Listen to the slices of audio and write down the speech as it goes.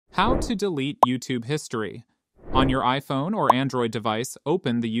How to delete YouTube history. On your iPhone or Android device,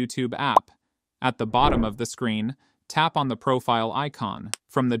 open the YouTube app. At the bottom of the screen, tap on the profile icon.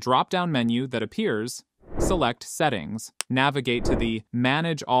 From the drop-down menu that appears, select Settings. Navigate to the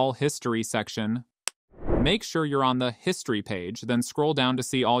Manage All History section. Make sure you're on the History page, then scroll down to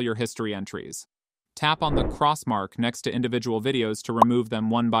see all your history entries. Tap on the cross mark next to individual videos to remove them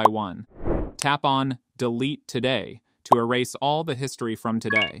one by one. Tap on Delete Today to erase all the history from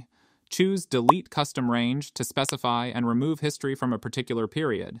today. Choose Delete Custom Range to specify and remove history from a particular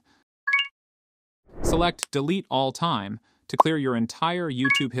period. Select Delete All Time to clear your entire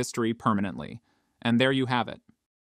YouTube history permanently. And there you have it.